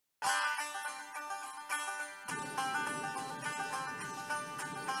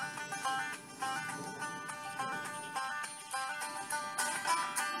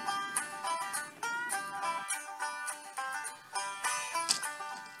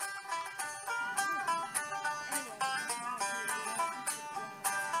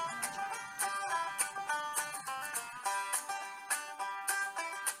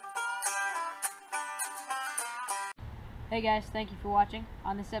Hey guys, thank you for watching.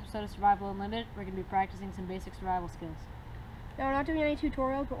 On this episode of Survival Unlimited, we're going to be practicing some basic survival skills. Now, we're not doing any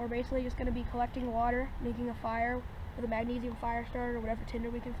tutorials, but we're basically just going to be collecting water, making a fire with a magnesium fire starter or whatever tinder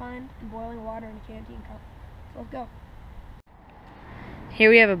we can find, and boiling water in a canteen cup. So let's go. Here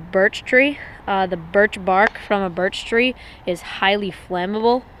we have a birch tree. The birch bark from a birch tree is highly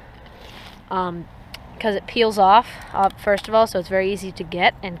flammable because it peels off, first of all, so it's very easy to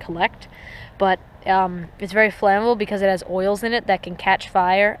get and collect. But it's very flammable because it has oils in it that can catch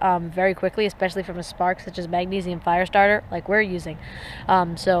fire very quickly, especially from a spark such as magnesium fire starter like we're using.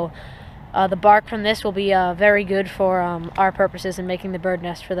 So the bark from this will be very good for our purposes in making the bird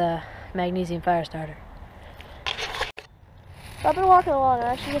nest for the magnesium fire starter. I've been walking along and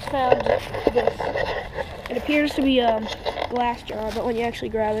I actually just found this. It appears to be a glass jar, but when you actually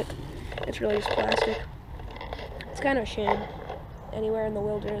grab it, it's really just plastic. It's kind of a shame. Anywhere in the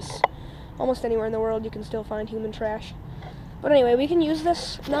wilderness, almost anywhere in the world, you can still find human trash. But anyway, we can use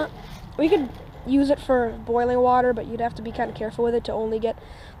this. We could use it for boiling water, but you'd have to be kind of careful with it to only get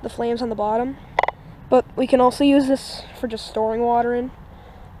the flames on the bottom. But we can also use this for just storing water in.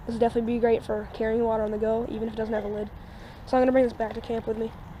 This would definitely be great for carrying water on the go, even if it doesn't have a lid. So I'm going to bring this back to camp with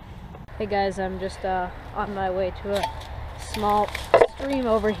me. Hey guys, I'm just on my way to a small stream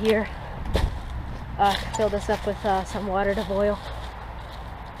over here. Fill this up with some water to boil.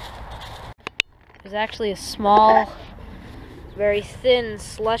 There's actually a small, very thin,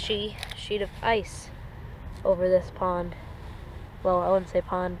 slushy sheet of ice over this pond. Well, I wouldn't say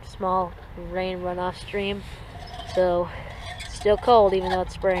pond, small rain runoff stream. So it's still cold even though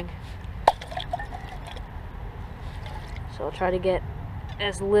it's spring. So I'll try to get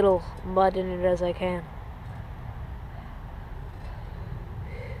as little mud in it as I can.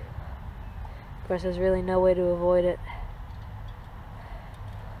 Of course, there's really no way to avoid it.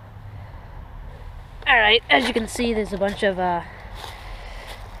 Alright, as you can see, there's a bunch of,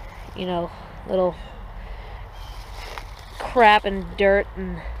 little crap and dirt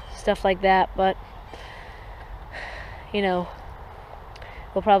and stuff like that, but, we'll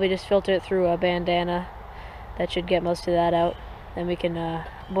probably just filter it through a bandana. That should get most of that out. Then we can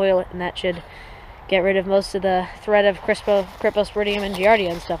boil it, and that should get rid of most of the threat of cryptosporidium and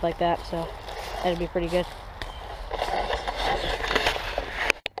giardia and stuff like that, so that'd be pretty good.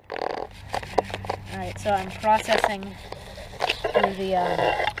 Alright, so I'm processing through the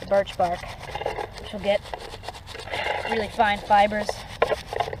birch bark, which will get really fine fibers,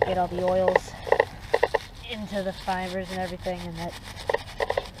 get all the oils into the fibers and everything, and that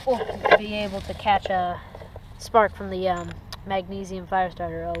will be able to catch a spark from the magnesium fire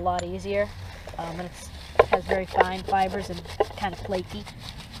starter a lot easier. And it has very fine fibers and kind of flaky.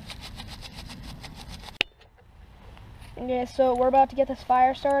 Okay, so we're about to get this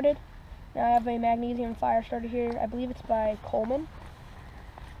fire started. Now I have a magnesium fire starter here. I believe it's by Coleman.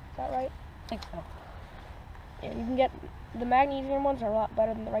 Is that right? I think so. Yeah, you can get the magnesium ones are a lot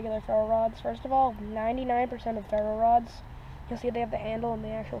better than the regular ferro rods. First of all, 99% of ferro rods, you'll see they have the handle and the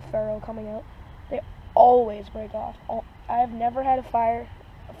actual ferro coming out. They always break off. I've never had a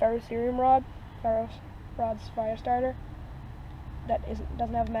ferrocerium rod, rod's fire starter that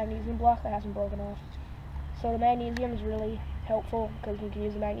doesn't have a magnesium block that hasn't broken off. So the magnesium is really helpful because you can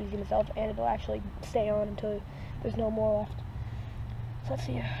use the magnesium itself and it'll actually stay on until there's no more left. So let's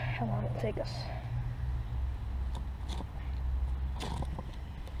see how long it'll take us.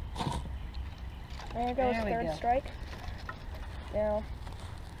 There goes third strike. Now,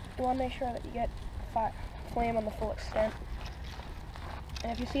 you want to make sure that you get flame on the full extent.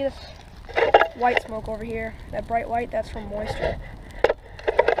 And if you see this white smoke over here, that bright white, that's from moisture.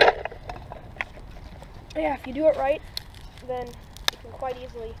 But yeah, if you do it right, then you can quite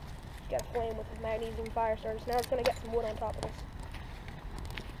easily get a flame with the magnesium fire starters. Now it's going to get some wood on top of this.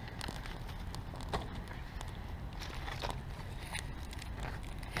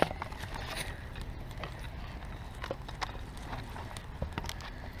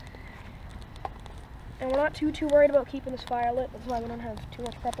 And we're not too worried about keeping this fire lit. That's why we don't have too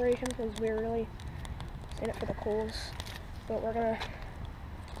much preparation, because we're really in it for the coals. But we're going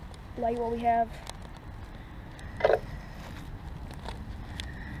to light what we have.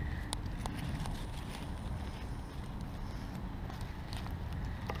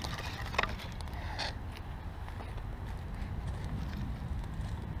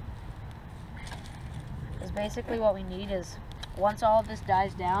 Basically what we need is, once all of this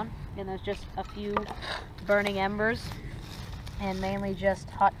dies down and there's just a few burning embers and mainly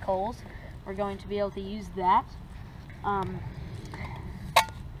just hot coals, we're going to be able to use that along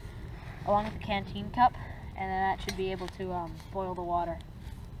with the canteen cup, and then that should be able to boil the water.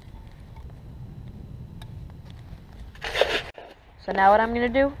 So now what I'm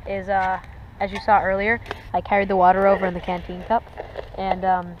going to do is, as you saw earlier, I carried the water over in the canteen cup, and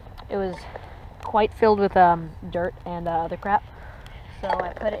it was quite filled with dirt and other crap. So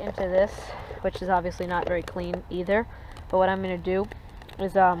I put it into this, which is obviously not very clean either. But what I'm going to do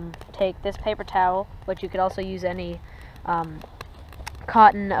is take this paper towel, which you could also use any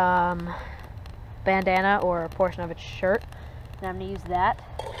cotton bandana or a portion of its shirt, and I'm going to use that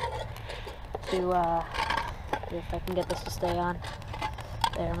to, if I can get this to stay on.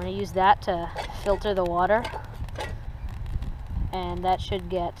 There, I'm going to use that to filter the water, and that should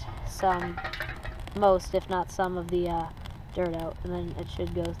get most, if not some, of the dirt out, and then it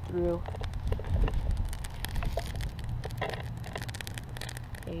should go through.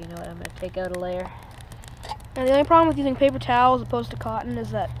 Okay, you know what, I'm going to take out a layer. And the only problem with using paper towel as opposed to cotton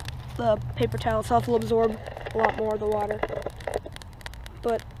is that the paper towel itself will absorb a lot more of the water.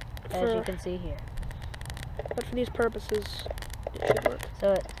 But as you can see here. But for these purposes, it should work.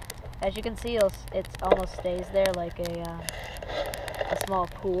 So as you can see, it almost stays there like a small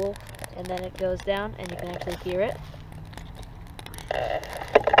pool, and then it goes down, and you can actually hear it.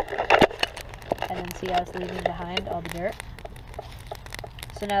 And then see how it's leaving behind all the dirt.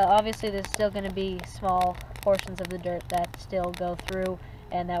 So now obviously there's still going to be small portions of the dirt that still go through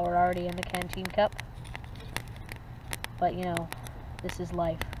and that were already in the canteen cup. But you know, this is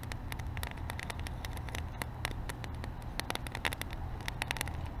life.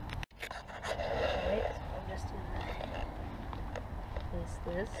 Alright, so I'm just going to place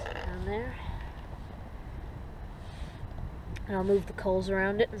this down there. And I'll move the coals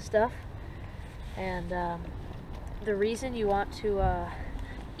around it and stuff. And the reason you want to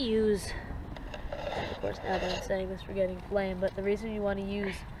use, of course now that I'm saying this we're getting flame, but the reason you want to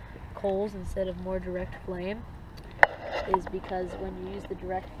use coals instead of more direct flame is because when you use the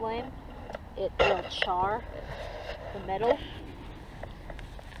direct flame, it will char the metal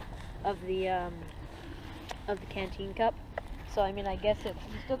of the canteen cup. So I mean, I guess you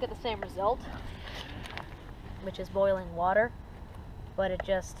still get the same result, which is boiling water, but it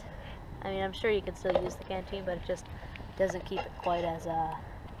just, I mean, I'm sure you can still use the canteen, but it just doesn't keep it quite as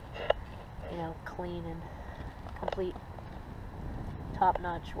you know, clean and complete,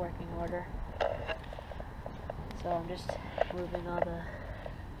 top-notch working order. So I'm just moving all the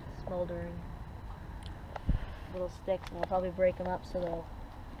smoldering little sticks, and I'll probably break them up so they'll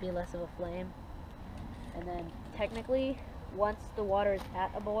be less of a flame. And then technically, once the water is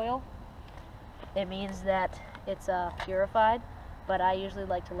at a boil, it means that it's purified, but I usually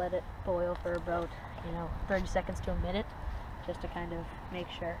like to let it boil for about, you know, 30 seconds to a minute, just to kind of make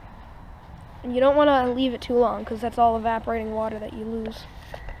sure. And you don't want to leave it too long, because that's all evaporating water that you lose.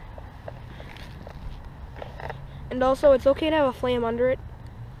 And also, it's okay to have a flame under it,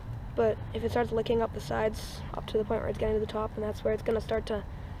 but if it starts licking up the sides, up to the point where it's getting to the top, and that's where it's going to start to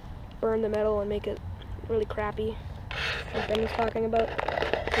burn the metal and make it really crappy, like Ben was talking about.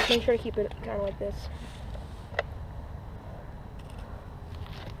 Just make sure to keep it kind of like this.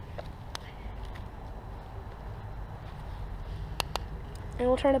 And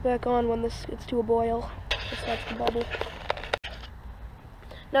we'll turn it back on when this gets to a boil. It starts to bubble.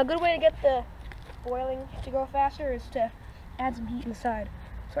 Now, a good way to get the boiling to go faster is to add some heat inside.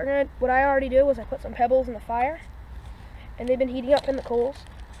 So what I already do is I put some pebbles in the fire, and they've been heating up in the coals.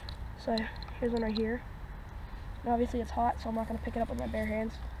 So here's one right here. And obviously it's hot, so I'm not going to pick it up with my bare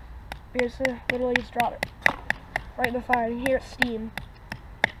hands. But just literally just drop it right in the fire, and you hear it steam.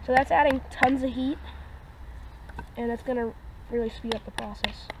 So that's adding tons of heat, and it's going to really speed up the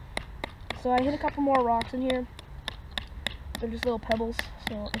process. So I hit a couple more rocks in here. They're just little pebbles,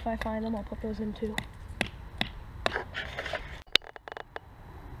 so if I find them, I'll put those in too.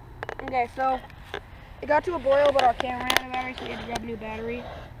 Okay, so it got to a boil, but our camera ran out of battery, so we had to grab a new battery.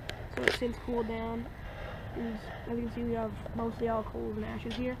 So it's since cooled down. And as you can see, we have mostly all coals and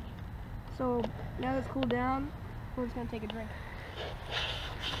ashes here. So now that it's cooled down, we're just going to take a drink.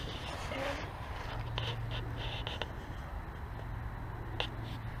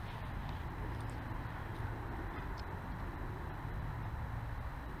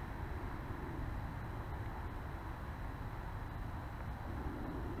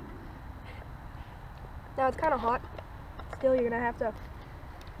 Now it's kind of hot. Still, you're going to have to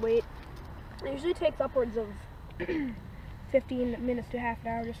wait. It usually takes upwards of 15 minutes to half an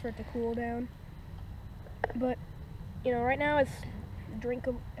hour just for it to cool down. But, you know, right now it's a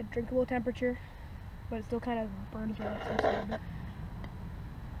drinkable temperature, but it still kind of burns right up a little bit.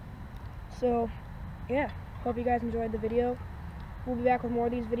 So, yeah, hope you guys enjoyed the video. We'll be back with more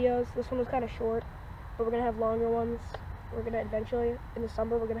of these videos. This one was kind of short, but we're going to have longer ones. We're going to eventually, in the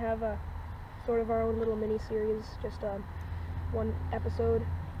summer, we're going to have a sort of our own little mini-series, just one episode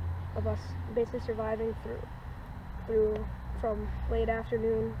of us basically surviving through from late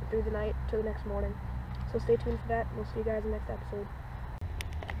afternoon through the night to the next morning. So stay tuned for that. We'll see you guys in the next episode.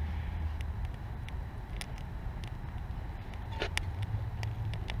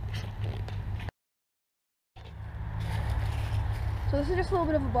 So this is just a little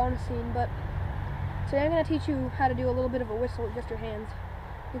bit of a bonus scene, but today I'm going to teach you how to do a little bit of a whistle with just your hands.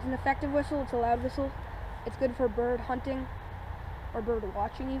 It's an effective whistle, it's a loud whistle. It's good for bird hunting, or bird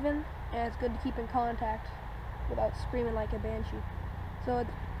watching even, and it's good to keep in contact without screaming like a banshee. So it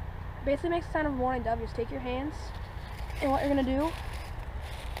basically makes the sound of a mourning dove. You just take your hands, and what you're going to do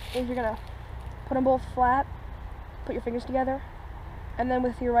is you're going to put them both flat, put your fingers together, and then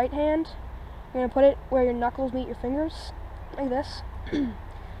with your right hand, you're going to put it where your knuckles meet your fingers, like this. Then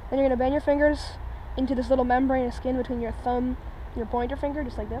you're going to bend your fingers into this little membrane of skin between your thumb and your pointer finger,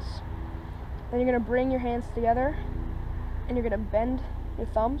 just like this. Then you're going to bring your hands together, and you're going to bend your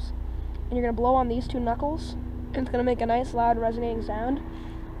thumbs, and you're going to blow on these two knuckles, and it's going to make a nice loud resonating sound,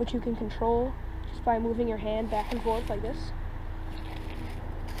 which you can control just by moving your hand back and forth like this.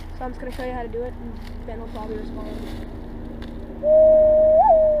 So I'm just going to show you how to do it, and Ben will probably respond.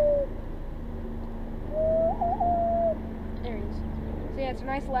 There he is. So yeah, it's a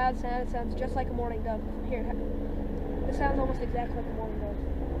nice loud sound. It sounds just like a mourning dove. Here, this sounds almost exactly like a mourning dove.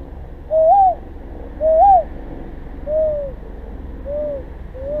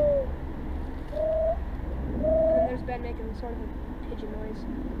 And then there's Ben making sort of a pigeon noise.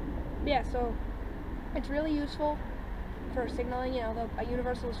 Yeah, so it's really useful for signaling. You know, a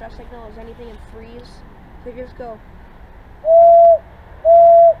universal distress signal is anything in threes. So if you just go,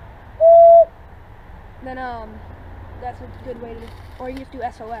 then that's a good way to, or you just do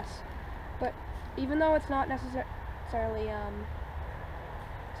SOS. But even though it's not necessarily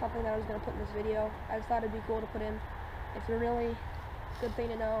something that I was going to put in this video, I just thought it'd be cool to put in. It's a really good thing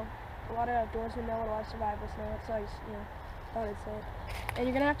to know. A lot of outdoorsmen know it, a lot of survivalists know it, so I just, thought I'd say it. And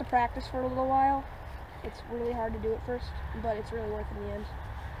you're going to have to practice for a little while. It's really hard to do it first, but it's really worth it in the end.